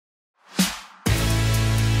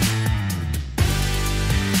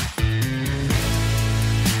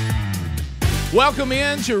Welcome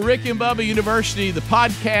in to Rick and Bubba University, the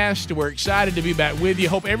podcast. We're excited to be back with you.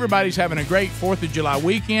 Hope everybody's having a great 4th of July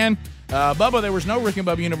weekend. Bubba, there was no Rick and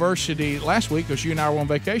Bubba University last week because you and I were on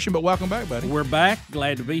vacation, but welcome back, buddy. We're back.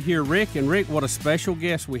 Glad to be here, Rick. And Rick, what a special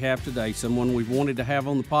guest we have today. Someone we've wanted to have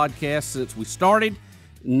on the podcast since we started.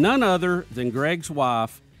 None other than Greg's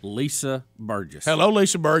wife, Lisa Burgess. Hello,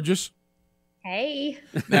 Lisa Burgess. Hey.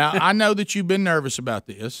 Now, I know that you've been nervous about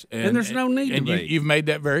this. And there's no need to be. You've made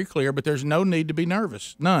that very clear, but there's no need to be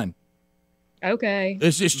nervous. None. Okay.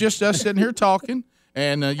 It's just us sitting here talking,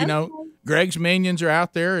 and, you know, Greg's minions are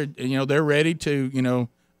out there, and, you know, they're ready to, you know,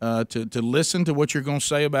 to listen to what you're going to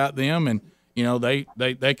say about them, and, you know, they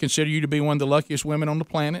consider you to be one of the luckiest women on the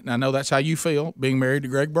planet, and I know that's how you feel, being married to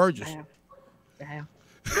Greg Burgess. Wow.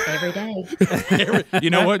 Every day.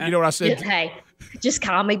 You know what? You know what I said? Hey, just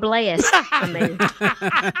call me blessed. I mean,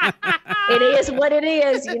 it is what it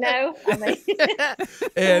is, you know? I mean.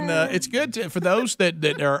 And it's good for those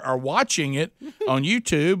that are watching it on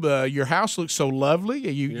YouTube. Your house looks so lovely.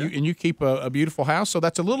 You keep a beautiful house. So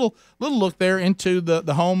that's a little look there into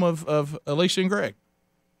the home of Alicia and Greg.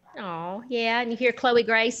 Oh, yeah. And you hear Chloe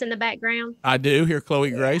Grace in the background? I do hear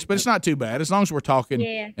Chloe Grace, but it's not too bad as long as we're talking.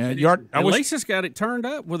 Yeah. Lisa's got it turned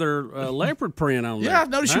up with her leopard print on there. Yeah, I've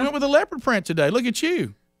noticed you went with a leopard print today. Look at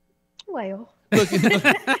you. Well.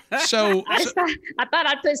 So I thought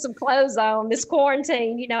I'd put some clothes on this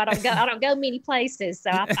quarantine. You know, I don't go many places, so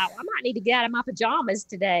I thought I might need to get out of my pajamas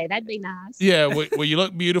today. That'd be nice. Yeah, well, you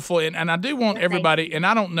look beautiful, and I do want everybody. And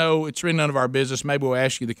I don't know, it's really none of our business. Maybe we'll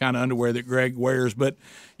ask you the kind of underwear that Greg wears, but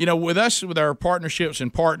you know, with our partnerships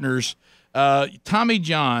and partners, Tommy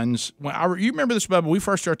John's. You remember this, Bubba? We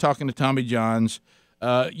first started talking to Tommy John's.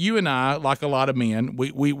 You and I, like a lot of men,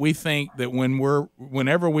 we think that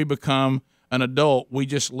whenever we become an adult, we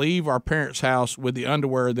just leave our parents' house with the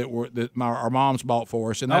underwear that our moms bought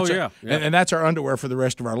for us, and that's and that's our underwear for the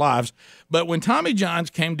rest of our lives. But when Tommy John's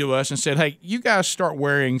came to us and said, "Hey, you guys start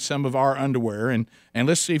wearing some of our underwear, and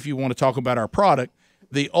let's see if you want to talk about our product,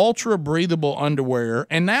 the ultra breathable underwear."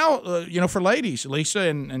 And now, you know, for ladies, Lisa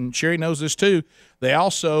and Sherry knows this too. They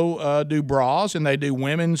also do bras, and they do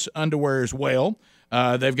women's underwear as well.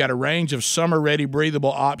 They've got a range of summer-ready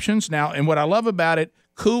breathable options now, and what I love about it.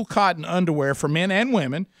 Cool cotton underwear for men and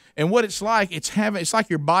women, and what it's like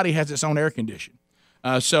your body has its own air condition.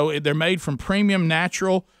 So they're made from premium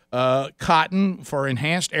natural cotton for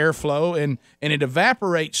enhanced airflow, and it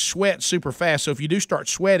evaporates sweat super fast. So if you do start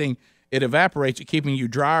sweating, it evaporates it, keeping you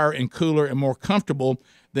drier and cooler and more comfortable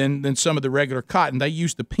than some of the regular cotton. They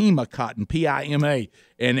use the Pima cotton, P-I-M-A,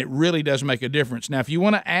 and it really does make a difference. Now, if you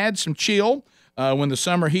want to add some chill, when the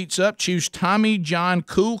summer heats up, choose Tommy John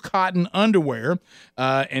Cool Cotton Underwear.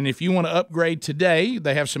 And if you want to upgrade today,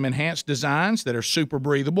 they have some enhanced designs that are super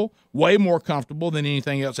breathable, way more comfortable than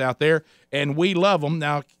anything else out there, and we love them.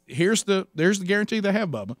 Now, there's the guarantee they have,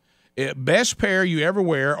 Bubba. Best pair you ever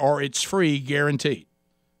wear, or it's free guaranteed.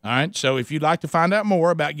 All right, so if you'd like to find out more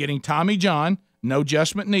about getting Tommy John, no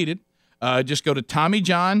adjustment needed, just go to Tommy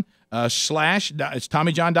John. It's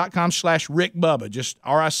TommyJohn.com/Rick Bubba, just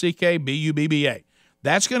RickBubba.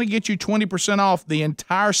 That's going to get you 20% off the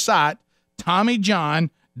entire site,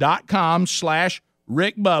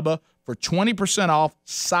 TommyJohn.com/Rick Bubba for 20% off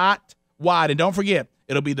site wide. And don't forget,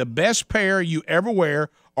 it'll be the best pair you ever wear,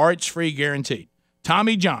 or it's free guaranteed.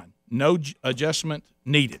 Tommy John, no adjustment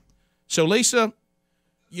needed. So, Lisa,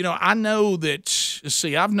 you know, I know that,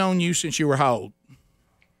 see, I've known you since you were how old?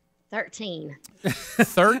 13.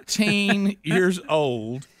 13 years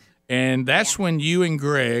old, and that's when you and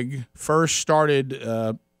Greg first started.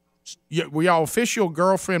 Were y'all official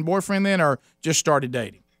girlfriend, boyfriend then, or just started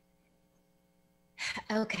dating?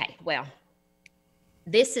 Okay, well,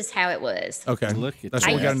 this is how it was. Okay, that's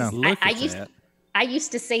what we got to know. I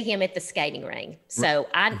used to see him at the skating ring, so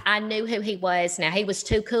I knew who he was. Now, he was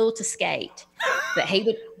too cool to skate, but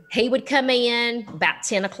he would come in about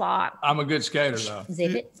 10 o'clock. I'm a good skater, though.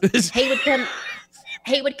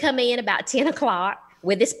 He would come in about 10 o'clock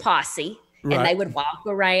with his posse, and they would walk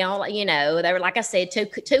around. You know, they were, like I said, too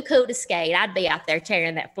cool to skate. I'd be out there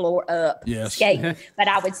tearing that floor up, skating. But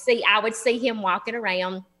I would see him walking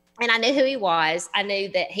around, and I knew who he was. I knew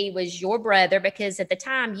that he was your brother because at the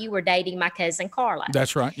time you were dating my cousin Carla.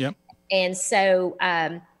 That's right. Yep. And so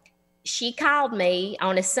she called me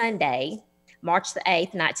on a Sunday, March the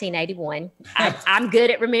 8th, 1981. I'm good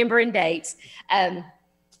at remembering dates.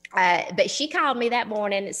 But she called me that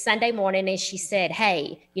morning, Sunday morning, and she said,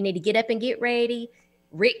 "Hey, you need to get up and get ready.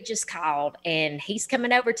 Rick just called, and he's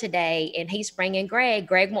coming over today, and he's bringing Greg.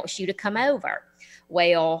 Greg wants you to come over."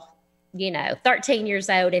 Well, you know, 13 years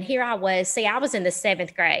old, and here I was. See, I was in the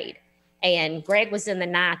 7th grade, and Greg was in the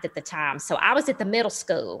ninth at the time. So I was at the middle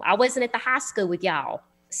school. I wasn't at the high school with y'all.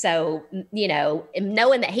 So, you know,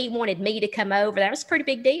 knowing that he wanted me to come over, that was a pretty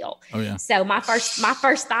big deal. Oh, yeah. So my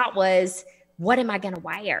first thought was, what am I going to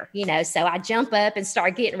wear? You know, so I jump up and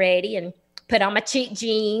start getting ready and put on my cheap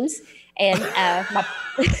jeans and my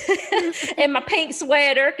and my pink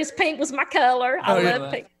sweater, because pink was my color. I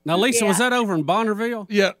love pink. Now, Lisa, was that over in Bonneville?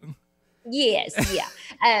 Yeah. Yes,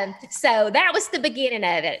 yeah. So that was the beginning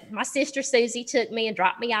of it. My sister Susie took me and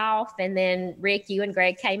dropped me off, and then Rick, you and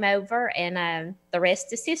Greg came over, and the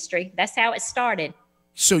rest is history. That's how it started.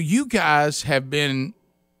 So you guys have been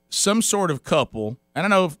some sort of couple, and I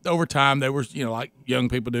know over time there was, you know, like young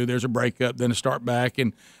people do, there's a breakup, then a start back,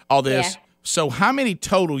 and all this. Yeah. So how many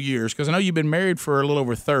total years? Because I know you've been married for a little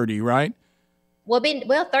over 30, right? Well,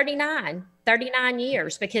 39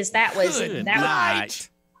 years, because that was Good that night. was.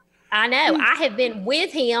 I know. I have been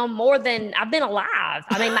with him more than I've been alive.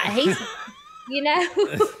 I mean, he's, you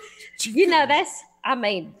know, that's, I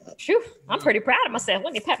mean, phew, I'm pretty proud of myself.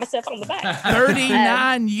 Let me pat myself on the back.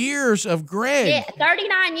 39 years of Greg. Yeah,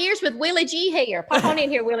 39 years with Willie G here. Pop on in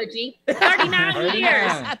here, Willie G. 39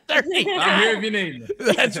 years. I'm here if you need me.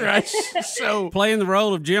 That's right. So Playing the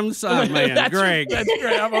role of Jim the Sideman, Greg. That's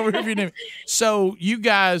great. I'm over here if you need me. So you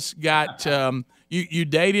guys got you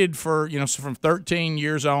dated for, you know, so from 13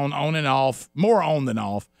 years on and off, more on than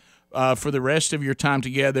off, for the rest of your time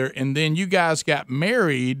together, and then you guys got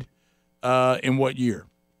married in what year?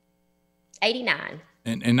 89.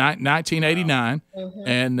 In 1989.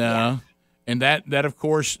 Mm-hmm. And that of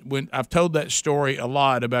course, when I've told that story a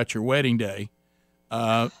lot about your wedding day,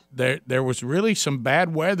 there was really some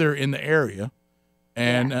bad weather in the area,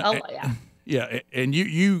 and and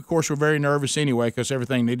you of course were very nervous anyway, because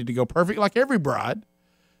everything needed to go perfect like every bride.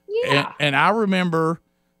 Yeah. And I remember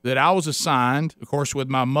that I was assigned, of course, with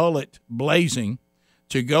my mullet blazing,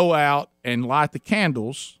 to go out and light the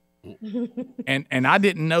candles. and I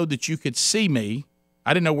didn't know that you could see me.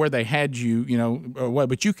 I didn't know where they had you, you know, or what,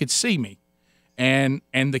 but you could see me, and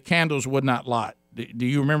the candles would not light. Do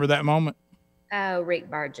you remember that moment? Oh, Rick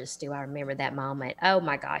Burgess, do I remember that moment? Oh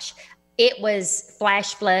my gosh. It was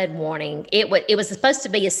flash flood warning. It was supposed to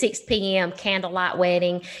be a 6 p.m. candlelight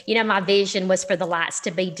wedding. You know, my vision was for the lights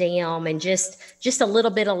to be dim and just a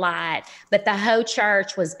little bit of light, but the whole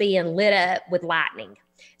church was being lit up with lightning.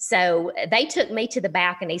 So they took me to the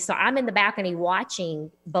balcony. So I'm in the balcony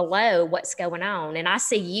watching below what's going on. And I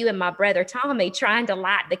see you and my brother Tommy trying to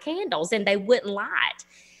light the candles, and they wouldn't light.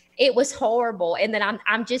 It was horrible. And then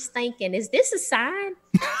I'm just thinking, is this a sign?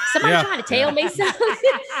 Somebody trying to tell me something?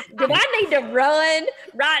 Do I need to run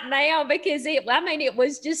right now? Because it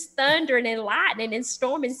was just thundering and lightning and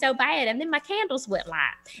storming so bad. And then my candles wouldn't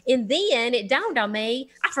light. And then it dawned on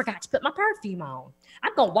me, I forgot to put my perfume on.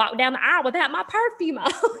 I'm going to walk down the aisle without my perfume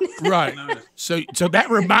on. Right. So that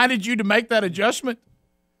reminded you to make that adjustment?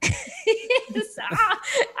 It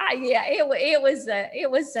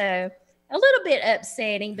was a little bit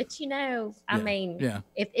upsetting, but you know, I mean,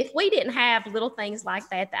 if we didn't have little things like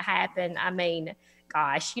that happen, I mean,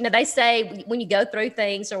 gosh, you know, they say when you go through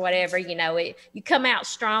things or whatever, you know, you come out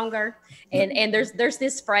stronger. And there's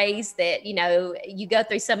this phrase that, you know, you go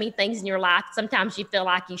through so many things in your life. Sometimes you feel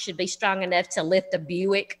like you should be strong enough to lift a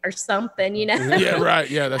Buick or something, you know? Yeah, right.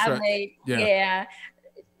 Yeah, that's right. Mean,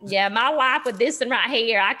 yeah, my life with this one right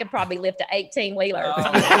here, I could probably lift an 18-wheeler.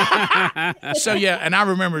 So, and I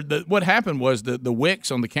remember what happened was the wicks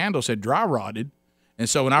on the candles had dry rotted. And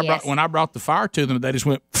so when I brought the fire to them, they just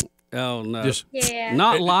went... Oh, no. Yeah.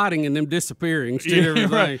 Not lighting and them disappearing.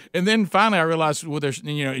 Right. And then finally I realized, well, there's,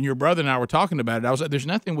 you know, and your brother and I were talking about it. I was like, there's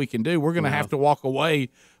nothing we can do. We're going to have to walk away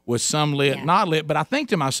with some lit, not lit. But I think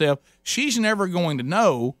to myself, she's never going to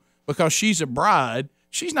know, because she's a bride.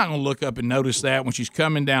 She's not going to look up and notice that when she's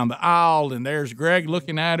coming down the aisle and there's Greg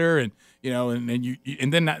looking at her, and you know,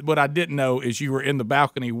 and then what I didn't know is you were in the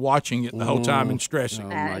balcony watching it the whole time and stressing. Oh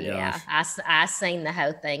my gosh. I seen the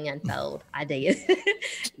whole thing unfold. I did.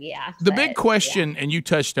 The big question, and you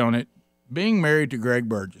touched on it, being married to Greg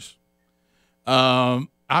Burgess. I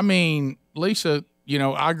mean, Lisa, you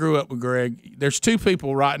know, I grew up with Greg. There's two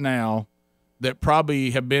people right now that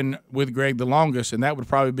probably have been with Greg the longest, and that would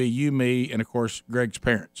probably be you, me, and of course Greg's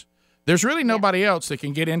parents. There's really nobody else that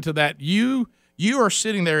can get into that. You are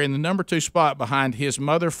sitting there in the number 2 spot behind his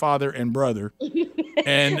mother, father, and brother.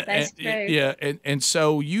 And That's true. And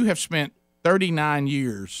so you have spent 39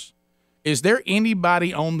 years. Is there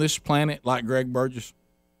anybody on this planet like Greg Burgess?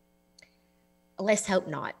 Let's hope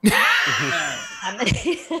not.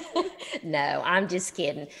 No, I'm just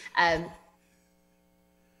kidding.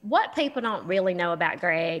 What people don't really know about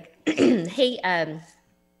Greg, he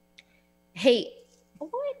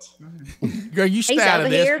What? Greg, you stay out of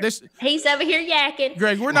this. He's over here yakking.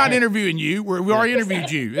 Greg, we're not interviewing you. We already interviewed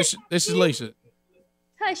you. This is Lisa.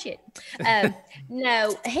 Hush it.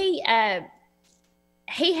 No, he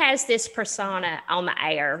has this persona on the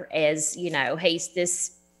air as, he's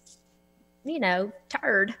this,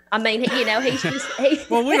 turd. I mean, he's just.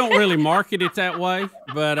 Well, we don't really market it that way,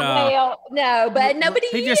 but. Well, no, but nobody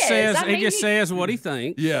he just says says what he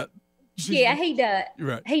thinks. Yeah. Yeah, he does.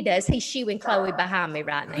 Right. He does. He's shooing Chloe behind me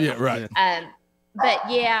right now. Yeah, right. But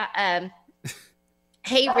yeah,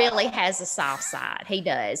 he really has a soft side. He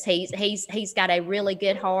does. He's got a really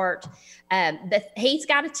good heart. He's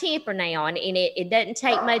got a temper now, and it doesn't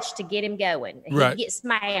take much to get him going. He gets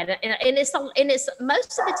mad, and it's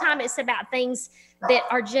most of the time it's about things that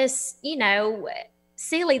are just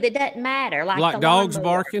silly, that doesn't matter, like dogs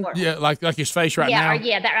barking. Yeah, like his face right now.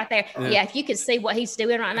 Yeah, that right there. Yeah, if you could see what he's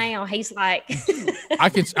doing right now, he's like.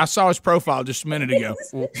 I saw his profile just a minute ago.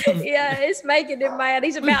 Yeah, it's making him mad.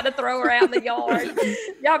 He's about to throw around the yard.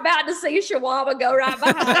 Y'all about to see a chihuahua go right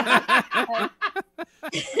behind him.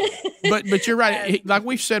 But you're right. Like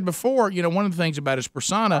we've said before, one of the things about his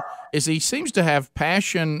persona is he seems to have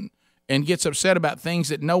passion and gets upset about things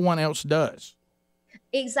that no one else does.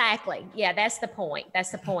 Exactly. Yeah, that's the point.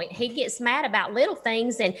 He gets mad about little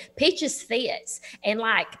things and pitches fits. And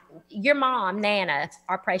like your mom, Nana,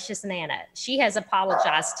 our precious Nana, she has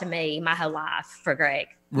apologized to me my whole life for Greg.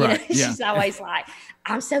 Right. Yeah. She's always like,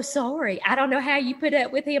 I'm so sorry. I don't know how you put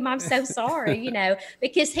up with him. I'm so sorry,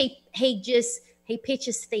 because he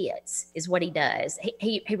pitches fits is what he does.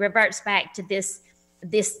 He reverts back to this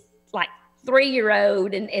like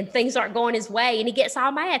 3-year-old and things aren't going his way and he gets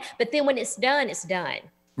all mad. But then when it's done, it's done.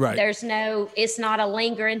 Right. It's not a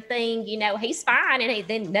lingering thing. He's fine and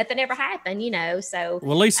then nothing ever happened, so.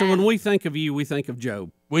 Well, Lisa, when we think of you, we think of Job.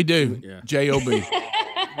 We do. Yeah. J-O-B.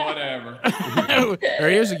 Whatever. There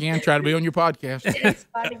he is again, trying to be on your podcast. It's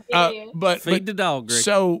funny again. But feed the dog,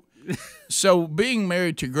 Greg. So being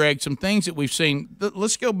married to Greg, some things that we've seen,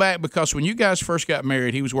 let's go back because when you guys first got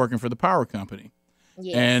married, he was working for the power company.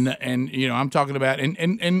 Yes. And I'm talking about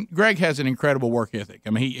and Greg has an incredible work ethic. I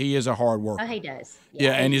mean, he is a hard worker. Oh, he does.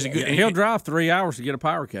 Yeah, and he's a good. He'll drive 3 hours to get a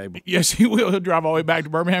power cable. Yes, he will. He'll drive all the way back to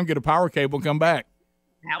Birmingham, get a power cable, and come back.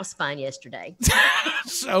 That was fun yesterday.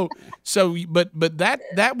 But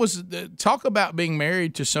that was talk about being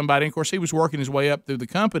married to somebody. Of course, he was working his way up through the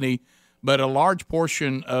company, but a large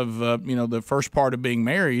portion of the first part of being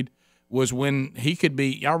married was when he could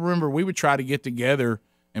be. I remember we would try to get together.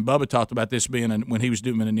 And Bubba talked about this being when he was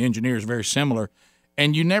doing an engineer is very similar.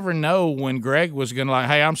 And you never know when Greg was going to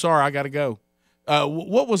hey, I'm sorry, I got to go.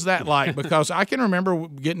 What was that like? Because I can remember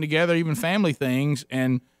getting together, even family things,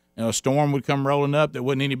 and a storm would come rolling up that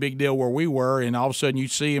wasn't any big deal where we were, and all of a sudden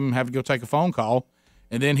you'd see him have to go take a phone call,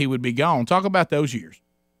 and then he would be gone. Talk about those years.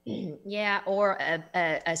 Yeah, or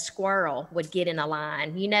a squirrel would get in a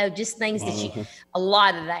line. Just things that a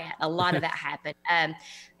lot of that happened.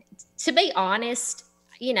 To be honest,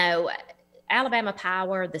 Alabama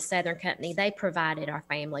Power, the Southern Company, they provided our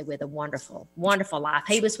family with a wonderful, wonderful life.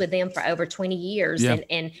 He was with them for over 20 years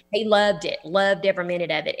and he loved it, loved every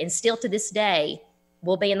minute of it. And still to this day,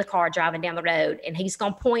 we'll be in the car driving down the road and he's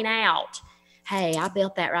going to point out, hey, I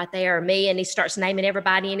built that right there, or me. And he starts naming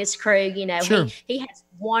everybody in his crew. Sure. He has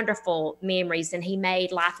wonderful memories and he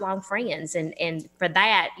made lifelong friends. And for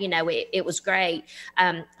that, it was great.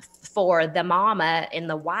 For the mama and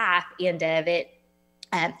the wife end of it,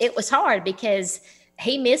 it was hard because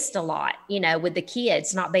he missed a lot, with the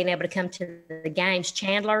kids not being able to come to the games.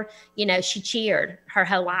 Chandler, she cheered her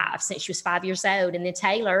whole life since she was 5 years old. And then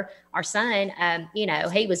Taylor, our son,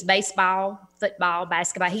 he was baseball, football,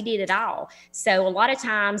 basketball. He did it all. So a lot of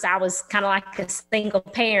times I was kind of like a single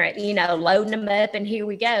parent, loading him up and here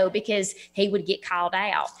we go, because he would get called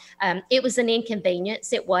out. It was an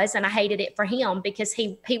inconvenience. It was, and I hated it for him because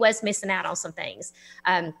he was missing out on some things.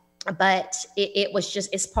 But it was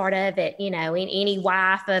just, it's part of it, in any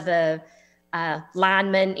wife of a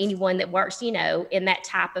lineman, anyone that works, in that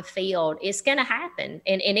type of field, it's going to happen.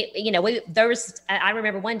 And it, I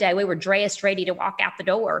remember one day we were dressed, ready to walk out the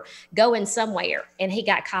door, going somewhere, and he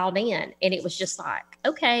got called in, and it was just like,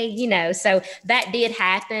 okay, so that did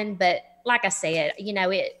happen. But like I said,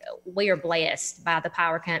 we are blessed by the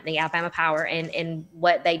power company, Alabama Power, and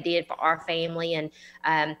what they did for our family.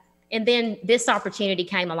 And then this opportunity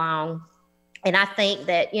came along, and I think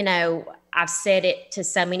that, I've said it to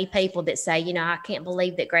so many people that say, I can't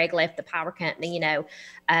believe that Greg left the power company,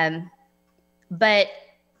 but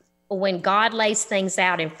when God lays things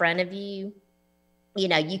out in front of you,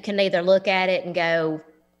 you can either look at it and go,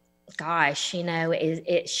 gosh, should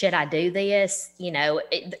I do this?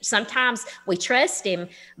 Sometimes we trust him,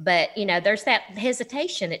 but there's that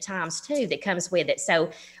hesitation at times too that comes with it.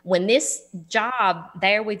 So when this job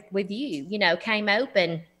there with you, came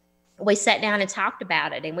open, we sat down and talked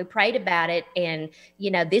about it and we prayed about it. And,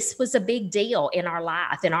 this was a big deal in our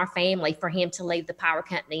life, in our family, for him to leave the power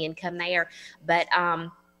company and come there. But,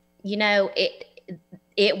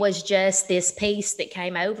 it was just this peace that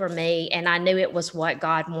came over me, and I knew it was what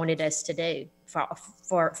God wanted us to do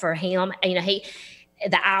for him.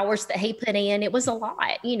 The hours that he put in, it was a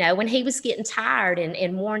lot, when he was getting tired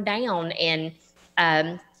and worn down, and,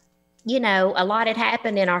 a lot had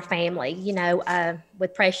happened in our family,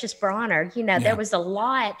 with Precious Bronner, there was a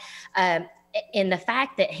lot, in the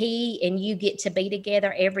fact that he and you get to be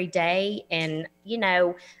together every day, and,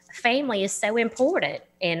 family is so important.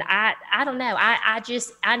 And I don't know.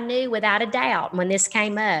 I knew without a doubt when this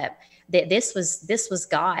came up that this was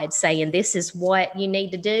God saying, this is what you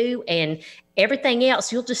need to do. And everything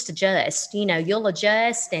else, you'll just adjust, you'll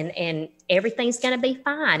adjust, and everything's going to be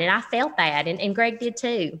fine. And I felt that. And Greg did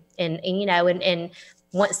too. And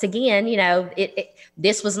once again,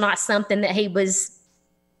 this was not something that he was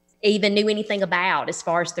even knew anything about as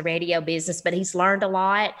far as the radio business, but he's learned a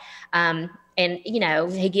lot. And,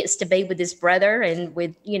 he gets to be with his brother and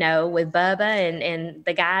with Bubba and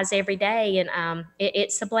the guys every day. And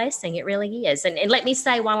it's a blessing. It really is. And let me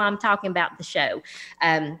say, while I'm talking about the show,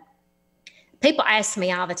 people ask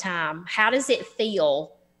me all the time, how does it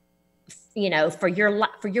feel, for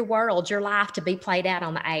your world, your life to be played out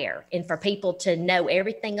on the air, and for people to know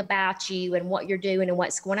everything about you and what you're doing and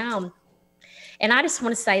what's going on? And I just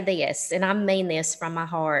want to say this, and I mean this from my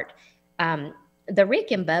heart. The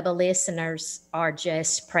Rick and Bubba listeners are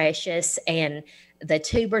just precious, and the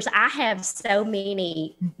tubers. I have so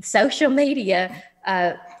many social media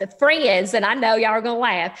friends, and I know y'all are gonna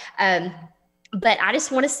laugh. But I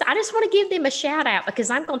just want to give them a shout out, because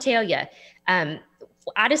I'm gonna tell you,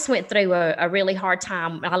 I just went through a really hard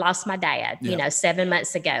time. I lost my dad, 7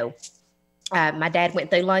 months ago. My dad went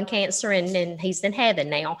through lung cancer, and he's in heaven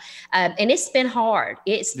now. And it's been hard.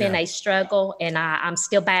 It's been a struggle, and I'm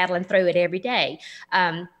still battling through it every day.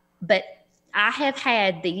 But I have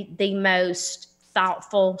had the most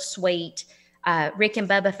thoughtful, sweet Rick and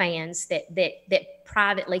Bubba fans that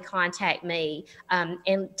privately contact me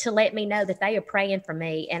and to let me know that they are praying for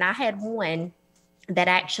me. And I had one that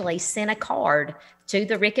actually sent a card to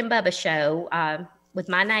the Rick and Bubba show with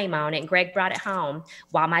my name on it. And Greg brought it home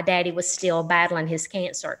while my daddy was still battling his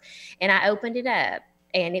cancer. And I opened it up,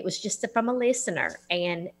 and it was just from a listener.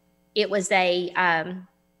 And it was a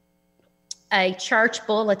church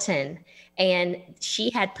bulletin. And she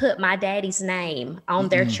had put my daddy's name on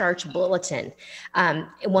their church bulletin. And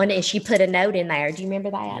she put a note in there. Do you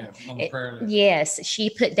remember that? Yeah, on the prayer list. Yes, she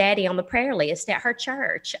put daddy on the prayer list at her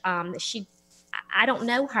church. I don't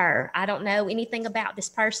know her. I don't know anything about this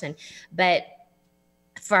person, but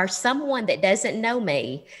for someone that doesn't know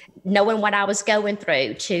me, knowing what I was going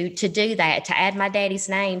through, to do that, to add my daddy's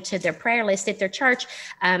name to their prayer list at their church,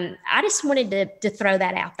 I just wanted to throw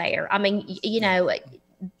that out there. I mean,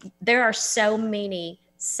 there are so many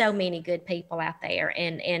good people out there,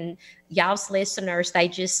 and y'all's listeners, they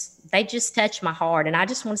just touch my heart. And I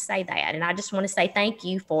just want to say that. And I just want to say thank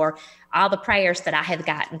you for all the prayers that I have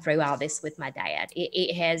gotten through all this with my dad.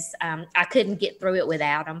 It has, I couldn't get through it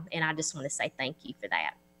without him. And I just want to say thank you for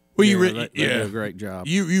that. Well, they do a great job.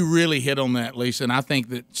 You really hit on that, Lisa. And I think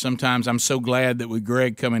that sometimes I'm so glad that with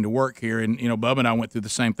Greg coming to work here, and, Bubba and I went through the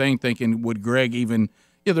same thing, thinking, would Greg even,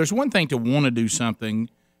 there's one thing to want to do something,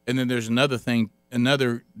 and then there's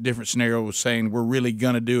another different scenario was saying we're really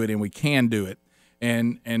going to do it and we can do it.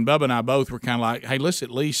 And Bubba and I both were kind of like, hey, let's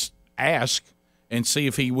at least ask and see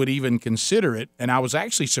if he would even consider it. And I was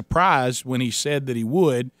actually surprised when he said that he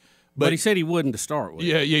would. But he said he wouldn't to start with.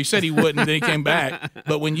 Yeah, he said he wouldn't, then he came back.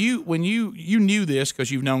 But when you knew this,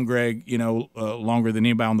 because you've known Greg, longer than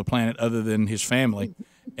anybody on the planet other than his family,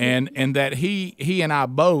 and that he and I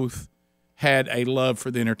both had a love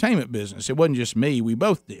for the entertainment business. It wasn't just me, we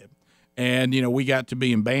both did. And, we got to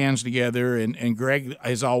be in bands together, and Greg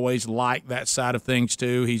has always liked that side of things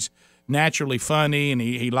too. He's naturally funny, and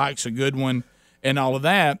he likes a good one and all of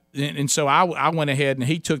that. And so I went ahead, and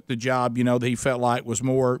he took the job, that he felt like was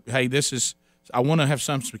more, hey, I want to have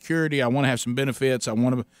some security. I want to have some benefits. I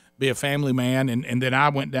want to be a family man. And then I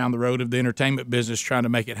went down the road of the entertainment business trying to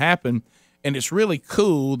make it happen. And it's really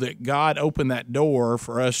cool that God opened that door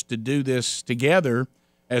for us to do this together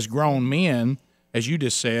as grown men, as you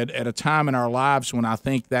just said, at a time in our lives when I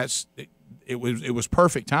think it was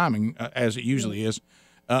perfect timing, as it usually is.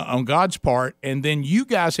 on God's part, and then you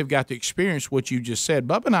guys have got to experience what you just said.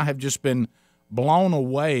 Bubba and I have just been blown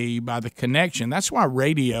away by the connection. That's why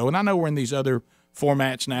radio, and I know we're in these other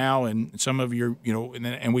formats now, and some of your,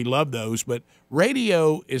 and we love those, but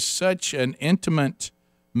radio is such an intimate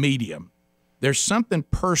medium. There's something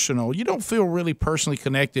personal. You don't feel really personally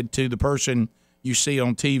connected to the person you see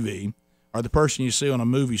on TV or the person you see on a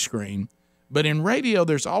movie screen. But in radio,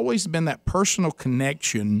 there's always been that personal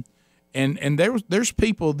connection, and there's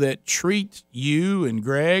people that treat you and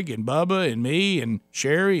Greg and Bubba and me and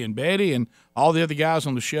Sherry and Betty and all the other guys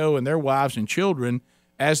on the show and their wives and children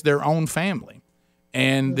as their own family.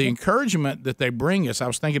 And the encouragement that they bring us, I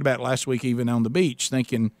was thinking about it last week even on the beach,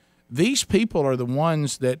 thinking these people are the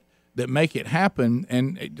ones that make it happen.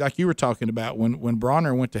 And like you were talking about, when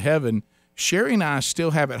Bronner went to heaven, Sherry and I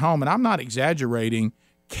still have at home, and I'm not exaggerating,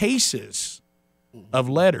 cases of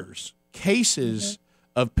letters, cases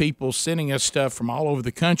of people sending us stuff from all over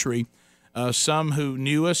the country, some who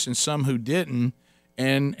knew us and some who didn't.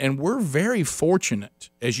 And we're very fortunate,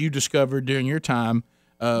 as you discovered during your time,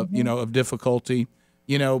 of difficulty.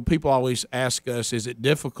 People always ask us, is it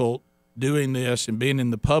difficult doing this and being in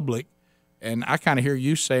the public? And I kind of hear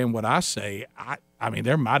you saying what I say. I mean,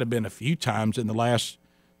 there might have been a few times in the last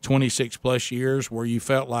 26 plus years where you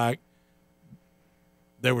felt like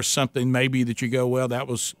there was something maybe that you go, well, that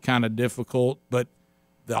was kind of difficult. But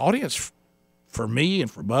the audience, for me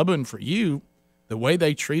and for Bubba and for you, the way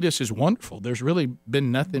they treat us is wonderful. There's really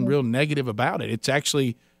been nothing real negative about it. It's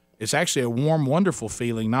actually a warm, wonderful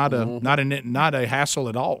feeling, not a hassle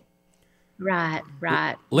at all. Right.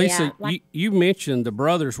 Lisa, you mentioned the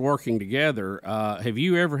brothers working together. Have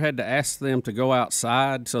you ever had to ask them to go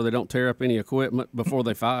outside so they don't tear up any equipment before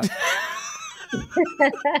they fight?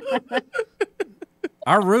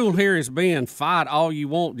 Our rule here is being fight all you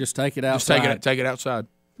want, just take it outside. Just take it outside.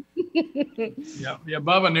 Yeah.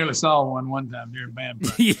 Bubba nearly saw one time during band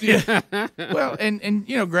practice. Yeah. Well, and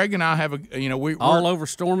Greg and I have we're all over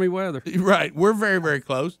stormy weather. Right. We're very, very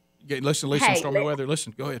close. Listen, stormy weather.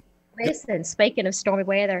 Listen, go ahead. Listen, speaking of stormy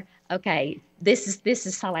weather, okay, this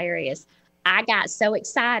is hilarious. I got so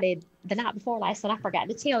excited the night before last night. I forgot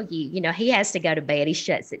to tell you. He has to go to bed. He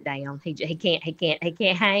shuts it down. He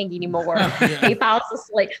can't hang anymore. He falls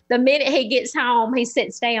asleep. The minute he gets home, he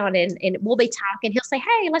sits down and we'll be talking. He'll say,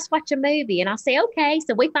 "Hey, let's watch a movie," and I'll say, "Okay."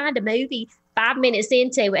 So we find a movie. 5 minutes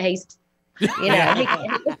into it, he's he's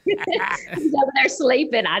over there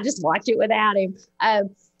sleeping. I just watch it without him.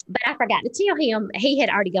 But I forgot to tell him he had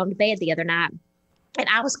already gone to bed the other night. And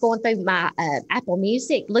I was going through my Apple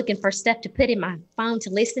Music looking for stuff to put in my phone to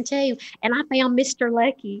listen to, and I found Mr.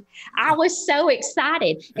 Lucky. I was so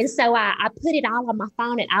excited. And so I put it all on my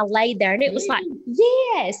phone, and I laid there, and it was like,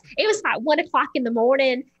 yes, it was like 1 o'clock in the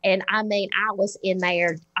morning. And I mean, I was in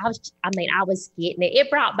there. I was getting it. It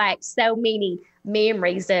brought back so many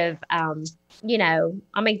memories of, that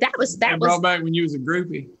was. Brought back when you was a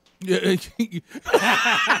groupie.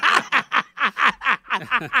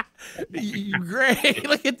 Great.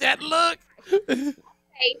 Look at that look.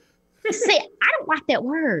 Hey, see, I don't like that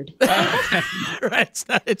word.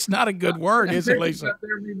 It's not a good word, is it, Lisa?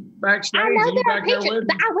 Backstage, I know there are pictures.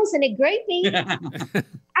 I wasn't a groupie.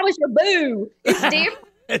 I was your boo. It's different.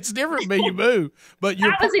 It's different being your boo. But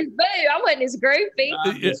I was his boo. I wasn't his groupie.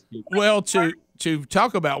 Well, to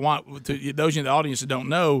talk about to those in the audience that don't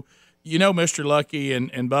know, Mr. Lucky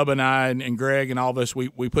and Bubba and I and Greg and all of us,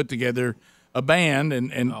 we put together a band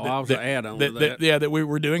and I was an add-on to that. That we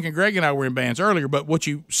were doing, and Greg and I were in bands earlier. But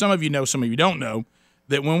some of you know, some of you don't know,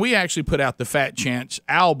 that when we actually put out the Fat Chance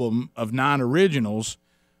album of 9 originals,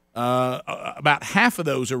 about half of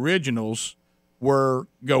those originals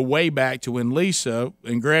go way back to when Lisa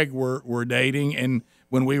and Greg were dating, and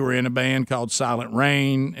when we were in a band called Silent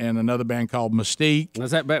Rain and another band called Mystique.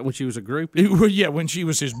 Was that back when she was a groupie? Yeah, when she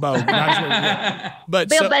was his beau. But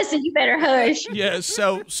Bill Bussey, you better hush. Yeah,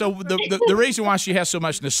 so the reason why she has so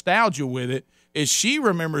much nostalgia with it is she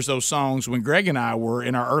remembers those songs when Greg and I were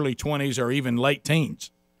in our early 20s or even late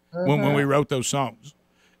teens when we wrote those songs.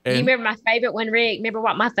 And you remember my favorite one, Rick? Remember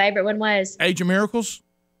what my favorite one was? Age of Miracles?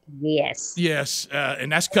 Yes. Yes,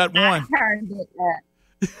 and that's cut one. I turned it up.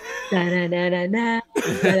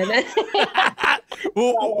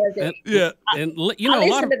 Well, yeah, and I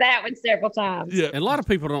listened to that one several times. Yeah, and a lot of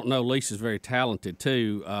people don't know Lisa's very talented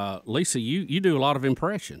too. Lisa, you do a lot of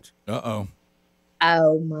impressions. Oh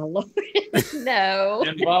my Lord, no.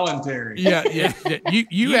 Involuntary. Yeah.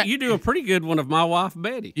 You do a pretty good one of my wife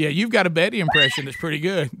Betty. Yeah, you've got a Betty impression that's pretty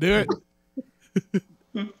good. Do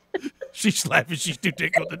it. She's laughing. She's too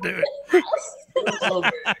tickled to do it. I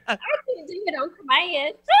couldn't do it on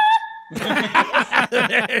command.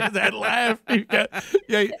 That laugh.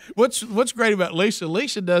 Yeah. What's great about Lisa?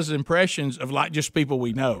 Lisa does impressions of like just people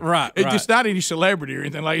we know. Right. It's just not any celebrity or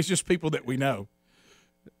anything. Like it's just people that we know.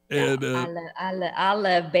 And I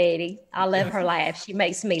love Betty. I love her laugh. She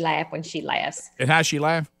makes me laugh when she laughs. And how she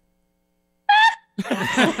laugh?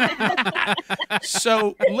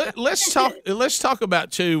 So let's talk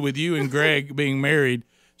about too with you and Greg being married.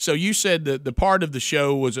 So you said that the part of the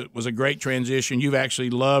show was a great transition. You've actually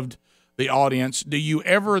loved the audience. Do you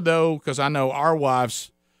ever though? Because I know our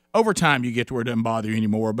wives, over time you get to where it doesn't bother you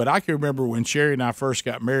anymore. But I can remember when Sherry and I first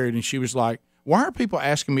got married, and she was like, "Why are people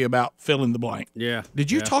asking me about fill in the blank?" Yeah.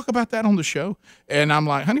 Did you talk about that on the show? And I'm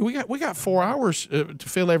like, honey, we got 4 hours to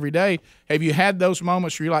fill every day. Have you had those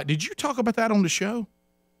moments where you're like, did you talk about that on the show?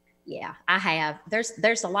 Yeah, I have.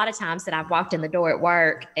 There's a lot of times that I've walked in the door at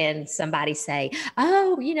work and somebody say,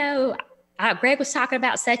 "Oh, Greg was talking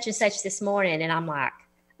about such and such this morning," and I'm like,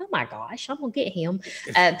 "Oh my gosh, I'm gonna get him."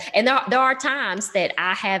 And there are times that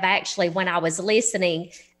I have actually, when I was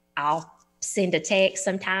listening, I'll send a text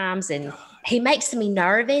sometimes, and he makes me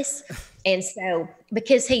nervous. And so,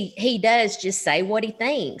 because he does just say what he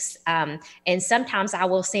thinks, and sometimes I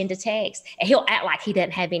will send a text, and he'll act like he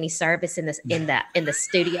doesn't have any service in the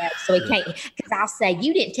studio, so he can't. Because I'll say,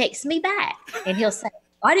 "You didn't text me back," and he'll say,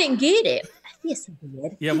 "I didn't get it." Yes, I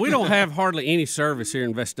did. Yeah, we don't have hardly any service here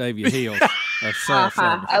in Vestavia Hills of cell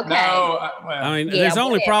service. Okay. No, I mean, there's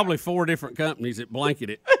only probably 4 different companies that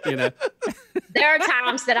blanket it. There are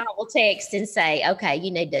times that I will text and say, "Okay, you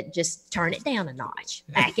need to just turn it down a notch,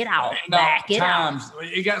 back it off, back it off."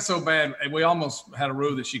 It got so bad, we almost had a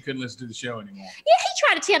rule that she couldn't listen to the show anymore. Yeah, he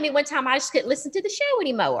tried to tell me one time I just couldn't listen to the show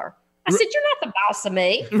anymore. I said, "You're not the boss of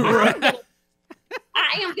me.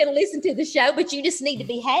 I am going to listen to the show, but you just need to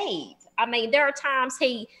behave." I mean, there are times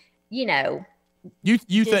he, you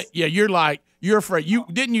think, yeah, you're afraid.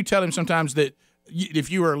 Didn't you tell him sometimes that if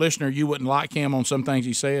you were a listener, you wouldn't like him on some things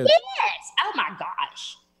he says? Yes.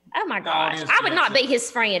 Oh my gosh. I would not be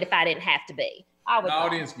his friend if I didn't have to be. I would. The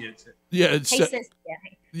audience gets it. Yeah.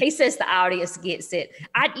 He says the audience gets it.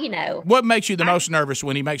 What makes you the most nervous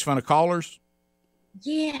when he makes fun of callers?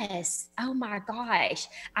 Yes. Oh my gosh.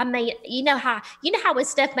 I mean, you know how when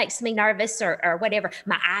stuff makes me nervous or whatever,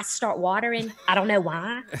 my eyes start watering. I don't know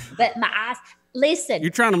why, but my eyes. Listen.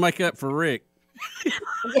 You're trying to make up for Rick.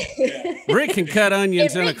 Rick can cut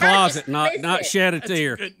onions in a closet, not shed a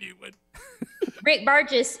tear. Rick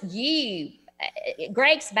Burgess,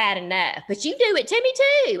 Greg's bad enough, but you do it to me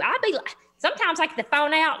too. I'll be like, sometimes I get the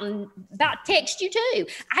phone out and about text you too.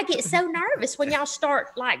 I get so nervous when y'all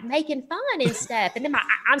start like making fun and stuff. And then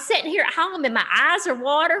I'm sitting here at home and my eyes are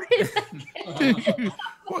watering.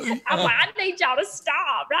 I'm like, I need y'all to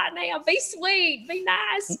stop right now. Be sweet, be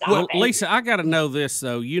nice. Stop Well, it. Lisa, I got to know this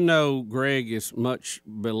though. Greg is much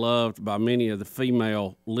beloved by many of the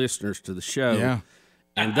female listeners to the show. Yeah.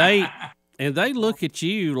 And they look at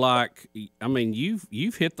you like, I mean,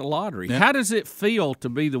 you've hit the lottery. Yeah. How does it feel to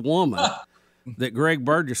be the woman that Greg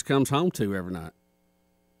Burgess comes home to every night?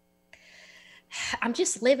 I'm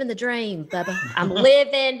just living the dream, Bubba. I'm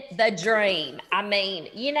living the dream. I mean,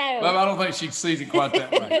 But I don't think she sees it quite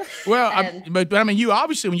that way. Well, but I mean, you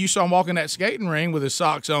obviously, when you saw him walking that skating ring with his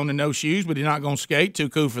socks on and no shoes, but he's not going to skate. Too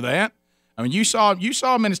cool for that. I mean, you saw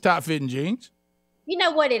him in his tight fitting jeans. You know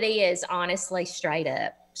what it is, honestly, straight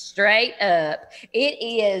up. It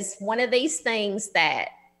is one of these things that,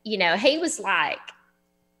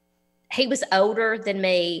 he was older than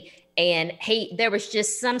me, and there was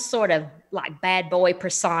just some sort of like bad boy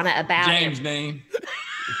persona about James him. name.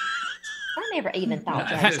 I never even thought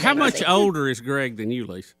James. How much older is Greg than you,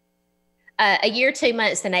 Lisa? A year, 2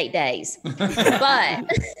 months, and 8 days. But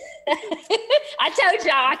I told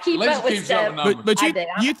y'all I keep up with stuff. But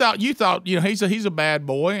you thought he's a bad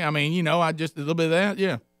boy. I mean, I just a little bit of that.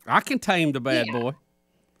 Yeah, I can tame the bad boy.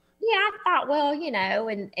 Yeah, I thought, well,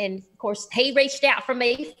 and of course he reached out for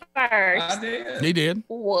me first. I did. He did.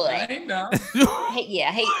 What? I ain't know.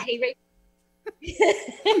 He reached.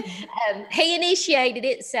 He initiated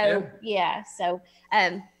it, so yeah. So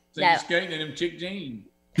so you're skating in them chick jeans.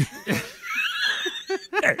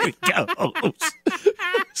 There he goes.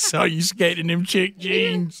 So you skating them chick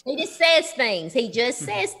jeans. He just says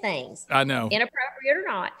things. I know. Inappropriate or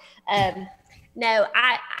not. No,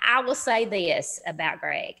 I will say this about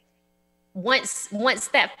Greg. Once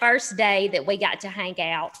that first day that we got to hang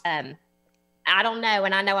out, I don't know,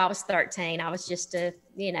 and I know I was 13. I was just a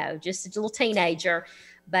little teenager,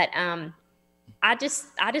 but I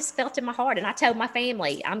just felt in my heart, and I told my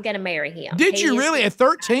family I'm going to marry him. Did you really at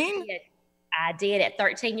 13? I did at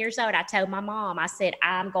 13 years old. I told my mom, I said,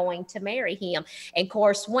 I'm going to marry him. And of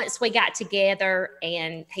course, once we got together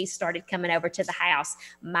and he started coming over to the house,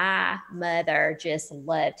 my mother just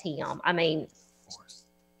loved him. I mean,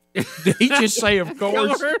 did he just say, of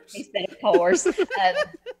course? He said, of course.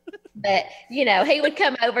 But, you know, he would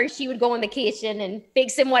come over, she would go in the kitchen and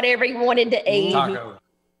fix him whatever he wanted to eat. Taco.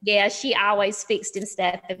 Yeah, she always fixed him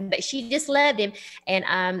stuff, but she just loved him.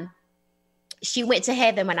 And she went to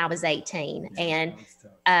heaven when I was 18. And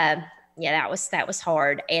yeah, that was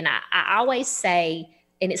hard. And I always say,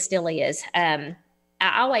 and it still is, I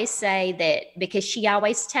always say that because she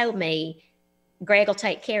always told me, Greg will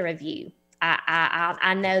take care of you.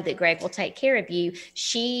 I know that Greg will take care of you.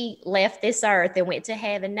 She left this earth and went to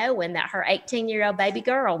heaven knowing that her 18-year-old baby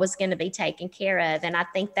girl was going to be taken care of. And I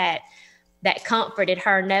think that comforted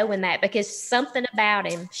her knowing that, because something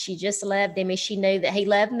about him, she just loved him, and she knew that he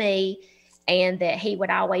loved me and that he would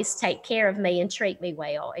always take care of me and treat me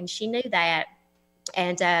well. And she knew that.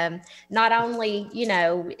 And not only, you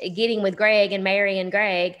know, getting with Greg and marrying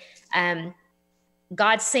Greg,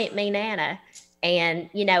 God sent me Nana. And,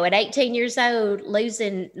 you know, at 18 years old,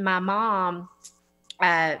 losing my mom,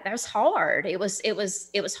 that was hard. It was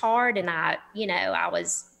hard. And I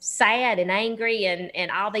was sad and angry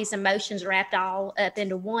and all these emotions wrapped all up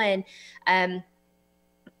into one. And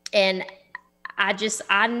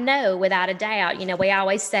I know without a doubt, you know, we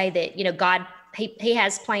always say that, you know, God, he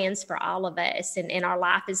has plans for all of us, and our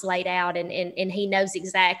life is laid out, and he knows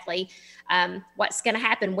exactly what's going to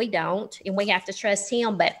happen. We don't, and we have to trust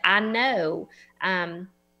him. But I know,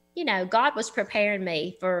 you know, God was preparing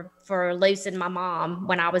me for losing my mom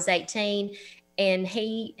when I was 18. And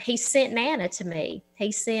he sent Nana to me.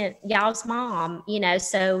 He sent y'all's mom, you know.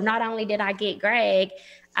 So not only did I get Greg,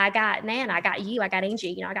 I got Nana, I got you, I got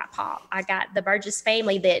Angie, you know, I got Pop, I got the Burgess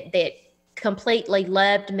family that completely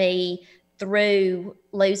loved me through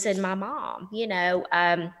losing my mom, you know.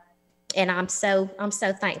 And I'm so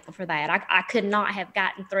thankful for that. I could not have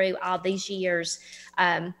gotten through all these years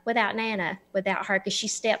without Nana, without her, because she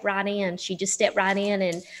stepped right in. She just stepped right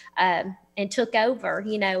in and took over,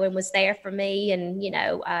 you know, and was there for me. And, you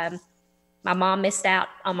know, my mom missed out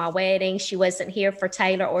on my wedding. She wasn't here for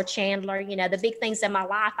Taylor or Chandler. You know, the big things in my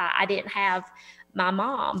life, I didn't have my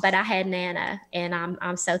mom, but I had Nana, and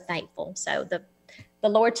I'm so thankful. So the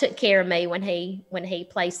Lord took care of me when he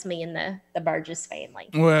placed me in the Burgess family.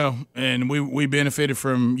 Well, and we benefited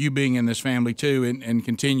from you being in this family too, and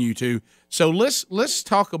continue to. So let's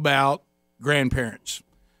talk about grandparents.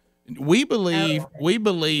 We believe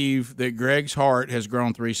that Greg's heart has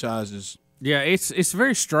grown 3 sizes. Yeah, it's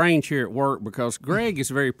very strange here at work because Greg is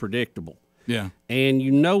very predictable. Yeah. And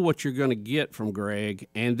you know what you're going to get from Greg,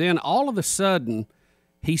 and then all of a sudden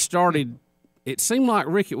he started, it seemed like,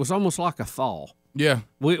 Rick, it was almost like a thaw. Yeah.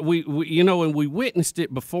 We you know, and we witnessed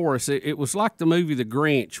it before us. It was like the movie The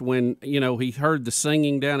Grinch when, you know, he heard the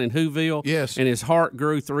singing down in Whoville. Yes. And his heart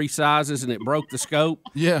grew 3 sizes and it broke the scope.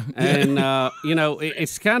 Yeah. And, you know,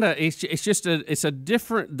 it's just a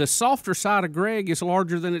different, the softer side of Greg is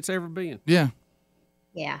larger than it's ever been. Yeah.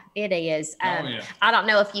 Yeah, it is. Yeah. I don't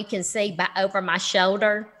know if you can see over my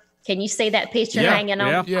shoulder. Can you see that picture hanging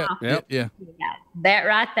on? Yeah. That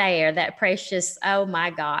right there, that precious, oh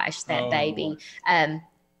my gosh, that baby.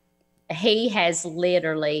 He has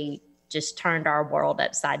literally just turned our world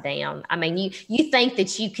upside down. I mean, you think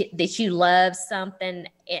that you love something.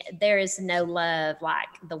 There is no love like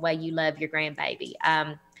the way you love your grandbaby.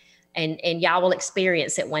 And y'all will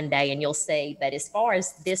experience it one day and you'll see. But as far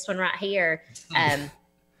as this one right here,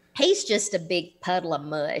 he's just a big puddle of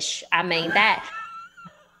mush. I mean, that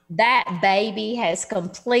baby has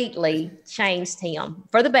completely changed him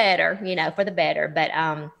for the better, you know, for the better. But,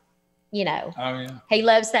 you know, he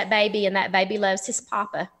loves that baby, and that baby loves his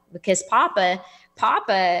papa, because Papa,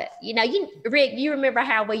 you know, Rick, you remember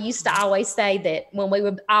how we used to always say that when we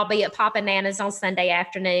would all be at Papa Nana's on Sunday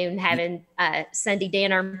afternoon having Sunday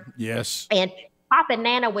dinner. Yes. And Papa and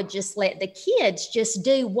Nana would just let the kids just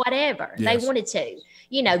do whatever they wanted to.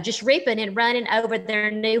 You know, just ripping and running over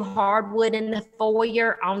their new hardwood in the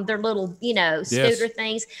foyer on their little, you know, scooter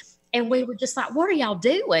things. And we were just like, what are y'all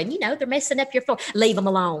doing? You know, they're messing up your floor. Leave them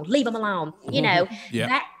alone. Leave them alone. You know,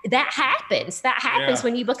 that happens. That happens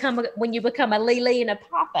when you become a Lily and a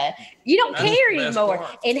Papa. You don't care anymore.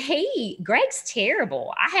 And Greg's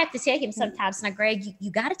terrible. I have to tell him sometimes, now, Greg,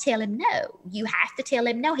 you got to tell him no. You have to tell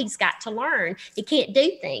him no. He's got to learn. He can't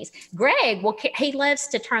do things. Greg, he loves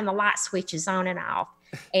to turn the light switches on and off.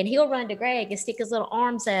 And he'll run to Greg and stick his little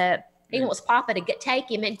arms up. He wants Papa to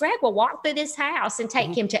take him, and Greg will walk through this house and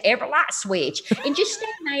take him to every light switch and just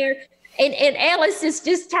stand there And Ellis is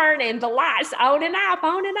just turning the lights on and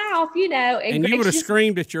off, you know. And you would have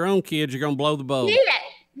screamed at your own kids, you're going to blow the bulb. Yeah.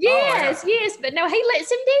 Yes, but no, he lets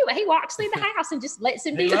him do it. He walks through the house and just lets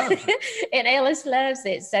him do it. And Ellis loves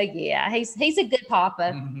it. So yeah, he's a good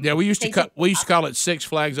papa. Yeah, we used to call it Six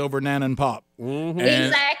Flags over Nana and Pop. Mm-hmm.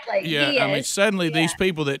 Exactly. Yeah, I mean, suddenly these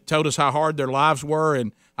people that told us how hard their lives were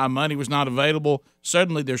and how money was not available,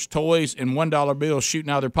 suddenly there's toys and $1 bills shooting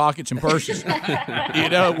out of their pockets and purses. You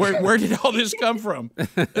know, where did all this come from?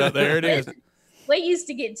 There it is. We used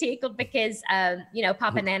to get tickled because, you know,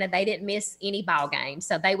 Papa and Nana, they didn't miss any ball games.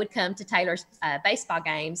 So they would come to Taylor's baseball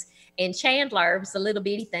games, and Chandler was a little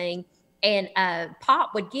bitty thing. And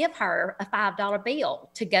Pop would give her a $5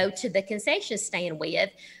 bill to go to the concession stand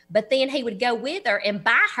with, but then he would go with her and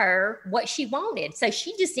buy her what she wanted. So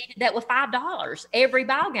she just ended up with $5 every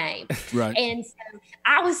ball game. Right. And so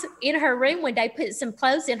I was in her room one day, putting some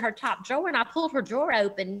clothes in her top drawer, and I pulled her drawer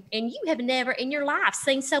open, and you have never in your life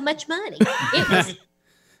seen so much money. It was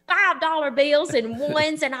 $5 bills and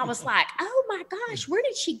ones, and I was like, oh my gosh, where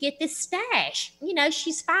did she get this stash? You know,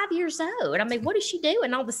 she's 5 years old. I mean, what is she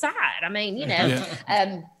doing on the side? I mean, you know.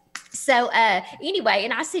 So anyway,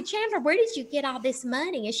 and I said, Chandler, where did you get all this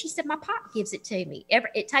money? And she said, my pop gives it to me at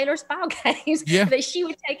Taylor's ball games. Yeah. But she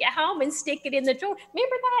would take it home and stick it in the drawer.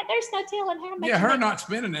 Remember that? There's no telling how much. Yeah, her not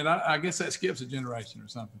spending it. I guess that skips a generation or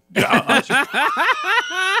something. What are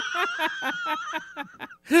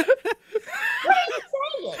you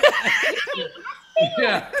saying?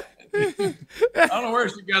 Yeah. I don't know where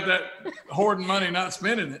she got that hoarding money, not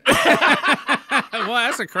spending it. Well,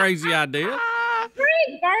 that's a crazy idea.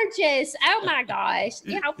 Rick Burgess, oh my gosh,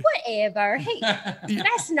 you know, whatever.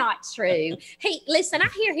 That's not true. Listen, I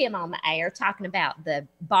hear him on the air talking about the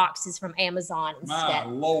boxes from Amazon and stuff.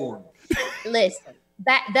 My Lord. Listen,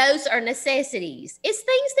 those are necessities. It's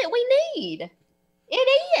things that we need.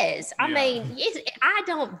 It is. I mean, I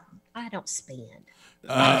don't spend.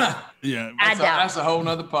 Yeah, that's a whole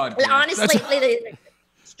nother podcast. Honestly,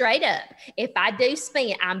 straight up, if I do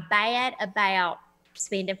spend, I'm bad about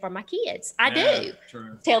spending for my kids. I do.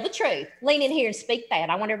 True. Tell the truth. Lean in here and speak that.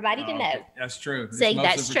 I want everybody to know. That's true. See,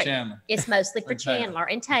 that's true. Chandler. It's mostly for Chandler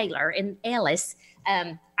and Taylor and Ellis.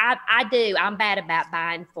 I do. I'm bad about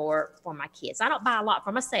buying for my kids. I don't buy a lot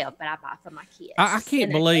for myself, but I buy for my kids. I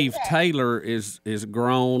can't believe Taylor is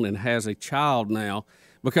grown and has a child now,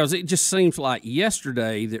 because it just seems like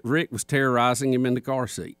yesterday that Rick was terrorizing him in the car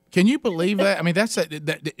seat. Can you believe that? I mean,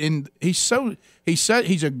 and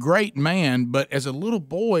he's a great man, but as a little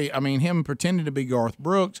boy, I mean, him pretending to be Garth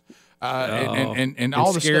Brooks, and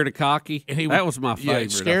all the scared of Cocky. And that was my favorite. Yeah,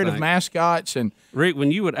 scared of mascots. And Rick,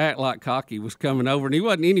 when you would act like Cocky was coming over, and he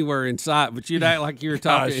wasn't anywhere in sight, but you'd act like you were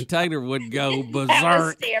talking, and Taylor would go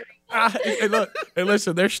berserk. And look, and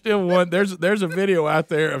listen, there's still one. There's a video out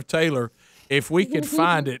there of Taylor. If we could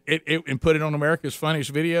find it and put it on America's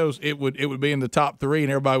Funniest Videos, it would be in the top 3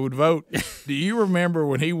 and everybody would vote. Do you remember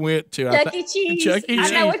when he went to Chuck E. Cheese? I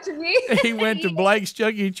know what you mean. He went to Blake's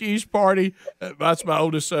Chuck E. Cheese party. That's my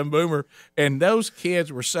oldest son, Boomer. And those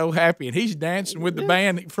kids were so happy. And he's dancing with the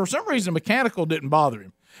band. For some reason, mechanical didn't bother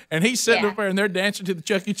him. And he's sitting up there, and they're dancing to the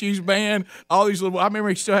Chuck E. Cheese band. All these little, I remember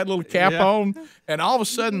he still had a little cap on. And all of a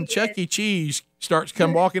sudden, Chuck E. Cheese starts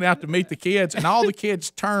walking out to meet the kids. And all the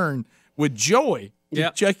kids turn with joy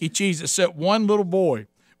to Chuck E. Cheese, except one little boy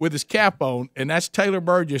with his cap on, and that's Taylor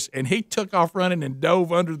Burgess, and he took off running and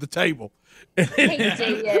dove under the table.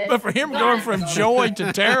 But for him going from joy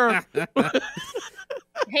to terror.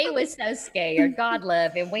 He was so scared. God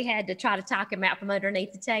love him. We had to try to talk him out from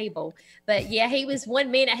underneath the table. But yeah, he was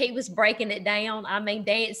 1 minute he was breaking it down. I mean,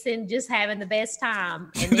 dancing, just having the best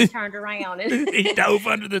time, and then turned around and he dove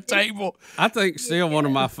under the table. I think still one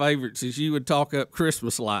of my favorites is you would talk up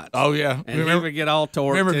Christmas lights. Oh yeah, and remember get all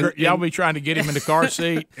torqued. Remember y'all be trying to get him in the car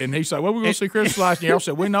seat, and he's like, "Well, we're going to see Christmas lights." And y'all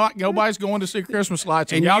said, "We're not. Nobody's going to see Christmas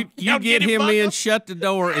lights." And y'all get him in, shut the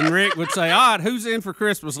door, and Rick would say, "All right, who's in for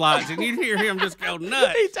Christmas lights?" And you'd hear him just go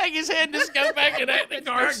nuts. He'd take his head and just go back in the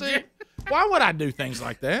car seat. Why would I do things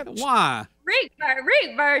like that? Why?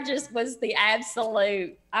 Rick Burgess was the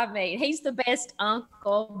absolute. I mean, he's the best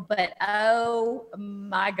uncle, but oh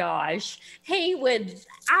my gosh, he would,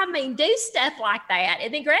 do stuff like that.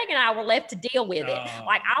 And then Greg and I were left to deal with it.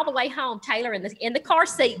 Like all the way home, Taylor in the car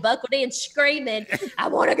seat, buckled in, screaming, "I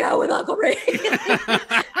want to go with Uncle Rick."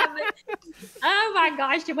 Oh my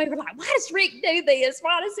gosh. And we were like, why does Rick do this?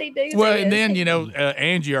 Why does he do this? Well, and then,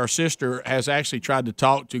 Angie, our sister, has actually tried to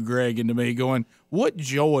talk to Greg and to me going, what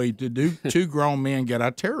joy to do two grown men get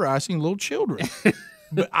out terrorizing little children.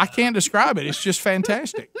 But I can't describe it. It's just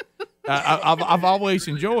fantastic. I've always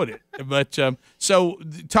enjoyed it. But so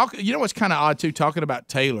talk. You know what's kind of odd too? Talking about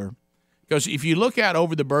Taylor, Because if you look out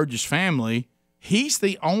over the Burgess family, he's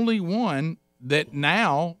the only one that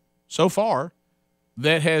now, so far,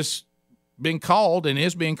 that has been called and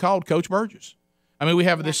is being called Coach Burgess. I mean, we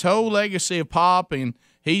have this whole legacy of Pop, and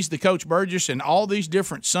he's the Coach Burgess, and all these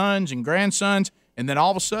different sons and grandsons, and then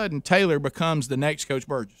all of a sudden Taylor becomes the next Coach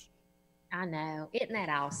Burgess. I know. Isn't that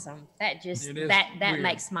awesome? That just that weird.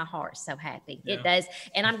 makes my heart so happy. Yeah. It does.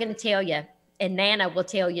 And I'm going to tell you, and Nana will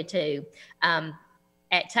tell you too,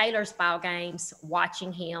 at Taylor's ball games,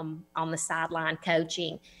 watching him on the sideline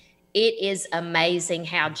coaching, it is amazing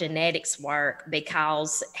how genetics work,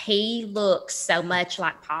 because he looks so much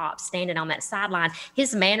like Pop standing on that sideline.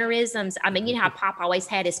 His mannerisms, I mean, you know how Pop always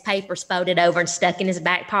had his papers folded over and stuck in his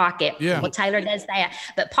back pocket. Yeah. Well, Taylor does that.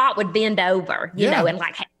 But Pop would bend over, you know, and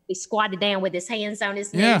like be squatted down with his hands on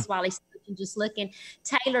his knees while he's just looking.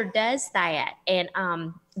 Taylor does that. And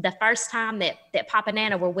the first time that Pop and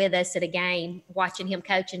Nana were with us at a game watching him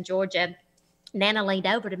coach in Georgia, Nana leaned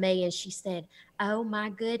over to me and she said, "Oh my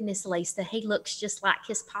goodness, Lisa, he looks just like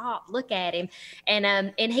his Pop. Look at him."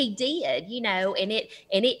 And he did, you know, and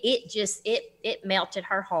it melted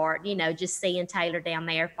her heart, you know, just seeing Taylor down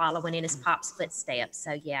there following in his Pop's footsteps.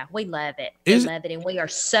 So yeah, we love it. We love it. And we are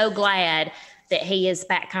so glad that he is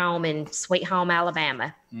back home in sweet home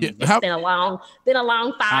Alabama. Yeah. It's been a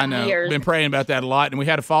long 5 years. Been praying about that a lot, and we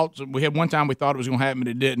had a fault. We had one time we thought it was going to happen, but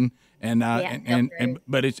it didn't. And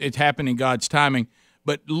but it's happened in God's timing.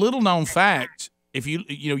 But little known fact, if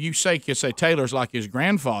you say Taylor's like his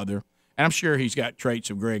grandfather, and I'm sure he's got traits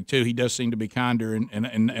of Greg too. He does seem to be kinder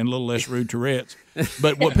and a little less rude Tourette's.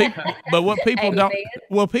 But what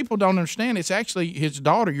people don't understand, it's actually his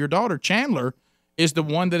daughter, your daughter Chandler, is the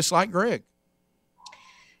one that is like Greg.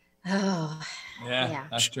 Oh, Yeah,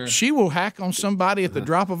 that's true. She will hack on somebody at the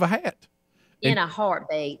drop of a hat. In a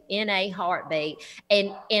heartbeat.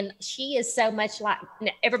 And she is so much like,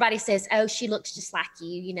 everybody says, "Oh, she looks just like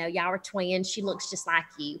you. You know, y'all are twins. She looks just like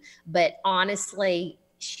you." But honestly,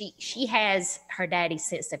 she has her daddy's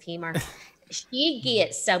sense of humor. She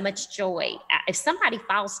gets so much joy. If somebody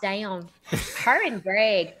falls down, her and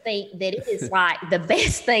Greg think that it is like the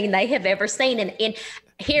best thing they have ever seen. And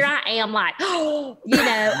here I am like, oh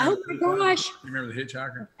my gosh. You remember the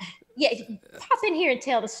hitchhiker? Yeah, pop in here and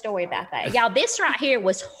tell the story about that. Y'all, this right here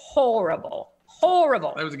was horrible.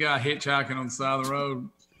 Horrible. There was a guy hitchhiking on the side of the road,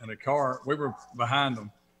 and a car, we were behind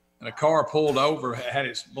him, and a car pulled over, had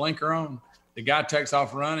its blinker on. The guy takes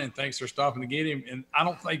off running and thinks they're stopping to get him. And I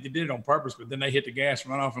don't think they did it on purpose, but then they hit the gas,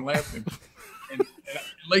 run off and left him. and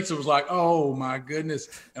Lisa was like, "Oh my goodness."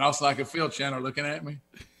 And also I could feel Chandler looking at me.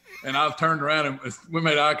 And I turned around and we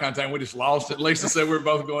made eye contact and we just lost it. Lisa said we were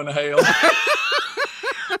both going to hell.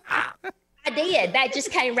 I did. That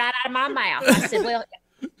just came right out of my mouth. I said, "Well,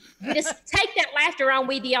 you just take that laughter on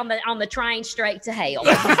with you on the train straight to hell."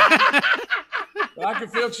 But I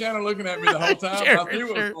could feel Chandler looking at me the whole time. I knew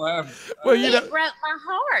what was going to happen. Well, it broke my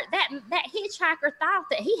heart. That hitchhiker thought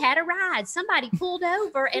that he had a ride. Somebody pulled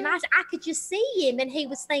over, and I could just see him, and he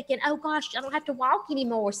was thinking, "Oh gosh, I don't have to walk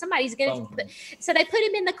anymore. Somebody's gonna." So they put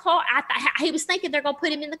him in the car. He was thinking they're gonna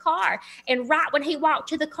put him in the car, and right when he walked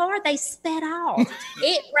to the car, they sped off.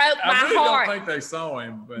 It broke my heart. I don't think they saw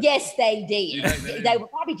him, but yes, they did. They were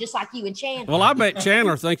probably just like you and Chandler. Well, I bet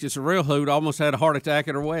Chandler thinks it's a real hoot. Almost had a heart attack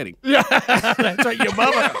at her wedding. Yeah, that's right. Yeah,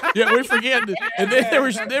 Bubba. Yeah, we forget. And then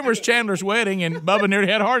there was Chandler's wedding, and Bubba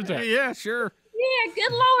nearly had a heart attack. Yeah, sure. Yeah,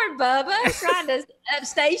 good Lord, Bubba, trying to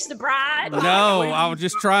upstage the bride. No, I was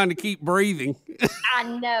just trying to keep breathing. I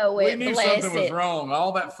know it. We knew something was wrong.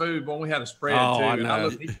 All that food, boy, we had a spread too. I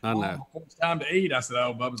know. I know. It's time to eat. I said,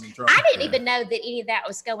 "Oh, Bubba's in trouble." I didn't even know that any of that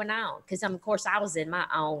was going on because, of course, I was in my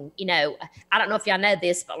own. You know, I don't know if y'all know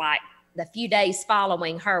this, but like the few days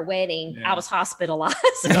following her wedding, I was hospitalized.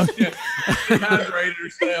 Dehydrated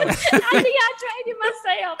herself. I dehydrated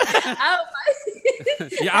myself. Oh,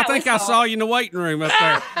 yeah, I think I saw you in the waiting room up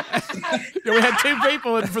there. Yeah, we had two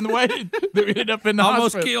people from the wedding that ended up in the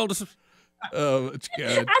almost hospital. Killed us. Oh, it's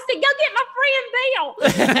good. I said, "Go get my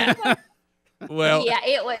friend Bill." Well, yeah,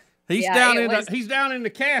 it was. He's down in the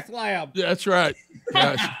cath lab. That's right.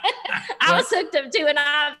 Gosh. I was hooked up to an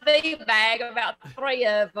IV bag, about 3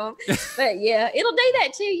 of them. But yeah, it'll do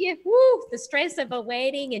that to you. Woo, the stress of a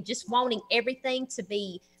wedding and just wanting everything to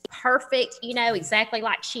be perfect, you know, exactly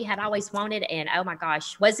like she had always wanted. And oh my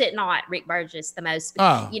gosh, was it not, Rick Burgess, the most,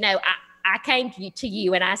 you know, I came to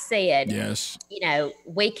you and I said, yes, you know,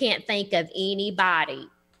 we can't think of anybody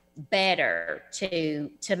better to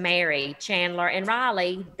marry Chandler and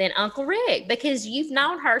Riley than Uncle Rick, because you've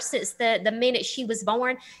known her since the minute she was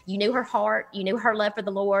born. You knew her heart, you knew her love for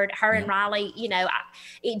the Lord. Her and Riley, you know,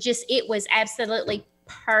 it was absolutely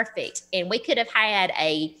perfect. And we could have had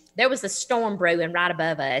a there was a storm brewing right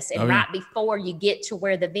above us. And right before you get to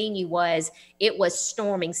where the venue was, it was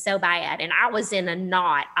storming so bad. And I was in a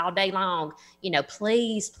knot all day long,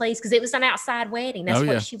 please, because it was an outside wedding. That's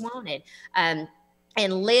what she wanted. And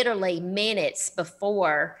literally minutes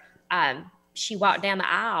before she walked down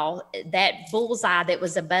the aisle, that bullseye that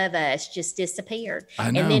was above us just disappeared.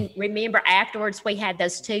 I know. And then remember afterwards, we had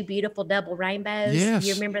those 2 beautiful double rainbows. Yes.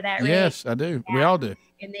 You remember that, Rick? Yes, I do. Yeah. We all do.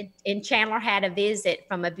 And Chandler had a visit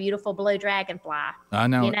from a beautiful blue dragonfly. I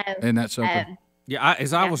know. And that's something.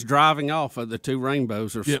 I was driving off, the 2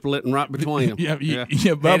 rainbows are splitting right between them.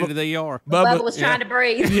 Bubba, headed to the ER. Bubba was trying to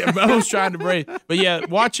breathe. Bubba was trying to breathe. But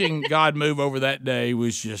watching God move over that day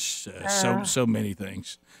was just so many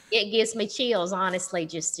things. It gives me chills, honestly,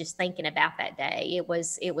 just thinking about that day. It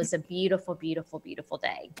was a beautiful, beautiful, beautiful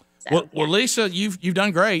day. So, well, Lisa, you've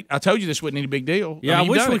done great. I told you this wasn't any big deal. Yeah, I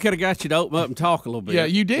wish we could have got you to open up and talk a little bit. Yeah,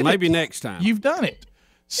 you did. Maybe next time. You've done it.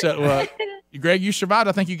 So, Greg, you survived.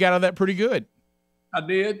 I think you got out of that pretty good. I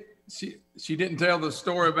did. She didn't tell the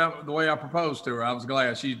story about the way I proposed to her. I was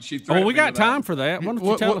glad. She threatened we got time for that. Why don't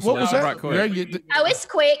you tell us what was that? Right quick? Greg, it's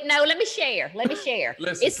quick. No, let me share.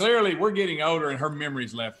 Listen, clearly we're getting older and her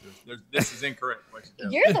memory's left us. This is incorrect.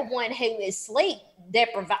 You're the one who is sleep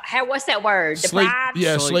deprived. What's that word? Deprived?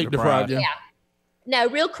 Sleep deprived. Yeah. No,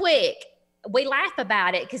 real quick. We laugh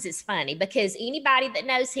about it because it's funny, because anybody that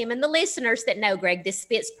knows him and the listeners that know Greg, this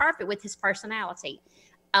fits perfect with his personality.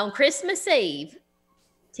 On Christmas Eve,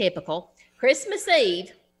 typical, Christmas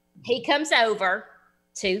Eve, he comes over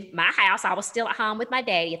to my house. I was still at home with my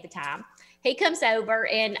daddy at the time. He comes over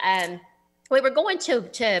and we were going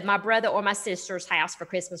to my brother or my sister's house for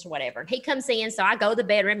Christmas or whatever. And he comes in, so I go to the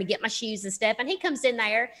bedroom and get my shoes and stuff. And he comes in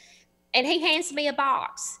there and he hands me a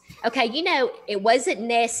box. Okay, it wasn't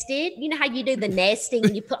nested. You know how you do the nesting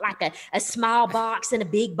and you put like a small box in a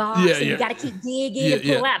big box and you got to keep digging and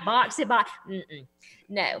pull out box and box.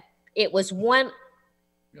 No, it was one.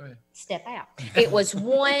 Go ahead. Step out. It was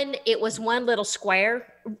one little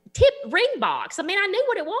square tip ring box. I mean, I knew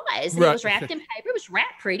what it was. And It was wrapped in paper. It was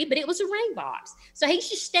wrapped pretty, but it was a ring box. So he's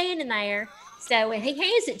just standing there. So he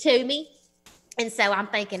hands it to me. And so I'm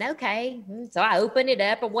thinking, okay. So I open it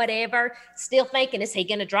up or whatever, still thinking, is he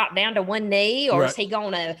going to drop down to one knee or is he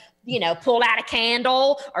going to, pull out a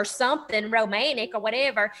candle or something romantic or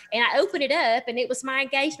whatever? And I open it up and it was my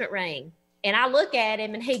engagement ring. And I look at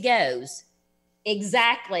him and he goes,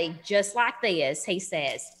 exactly just like this. He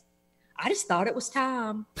says, I just thought it was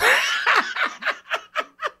time. What?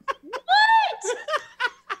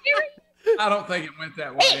 I don't think it went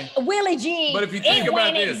that way. Willie G. But if you think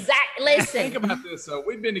about this, listen. Think about this. So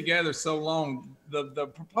we've been together so long. The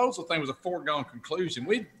proposal thing was a foregone conclusion.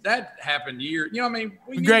 That happened years.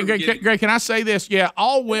 Greg, can I say this? Yeah,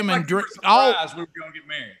 all women we were gonna get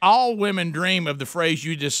married. All women dream of the phrase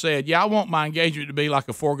you just said. Yeah, I want my engagement to be like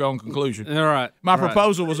a foregone conclusion. All right. My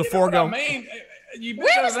proposal was a foregone.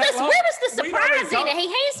 Where was the surprise in it? He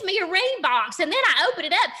hands me a ring box, and then I open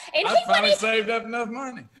it up, and I finally saved up enough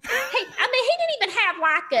money. He didn't even have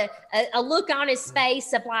like a look on his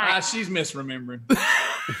face of like. She's misremembering.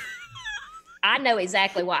 I know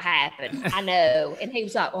exactly what happened. I know. And he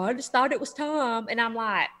was like, I just thought it was time. And I'm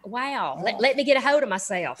like, wow, let me get a hold of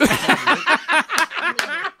myself.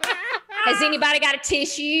 Has anybody got a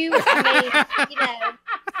tissue?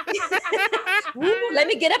 Let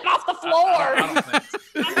me get up off the floor.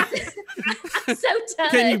 So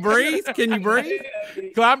tough. Can you breathe?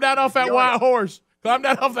 Climb down off that white horse.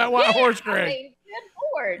 Horse, Greg. Good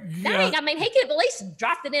Lord. Dang, I mean, he could have at least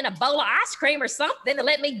dropped it in a bowl of ice cream or something to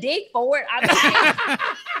let me dig for it.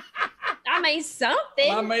 I mean, something.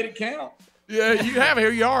 Well, I made it count. Yeah, you have.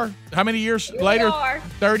 Here you are. How many years later?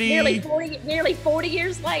 30. Nearly 40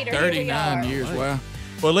 years later. 39 years. Wow.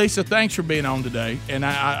 Well, Lisa, thanks for being on today, and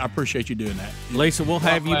I appreciate you doing that. Lisa, we'll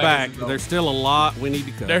have you back. There's still a lot we need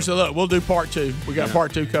to cover. There's a lot. We'll do part 2. We got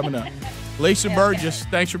part 2 coming up. Lisa Burgess,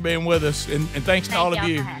 thanks for being with us, and thanks to all of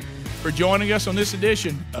you for joining us on this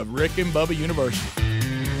edition of Rick and Bubba University.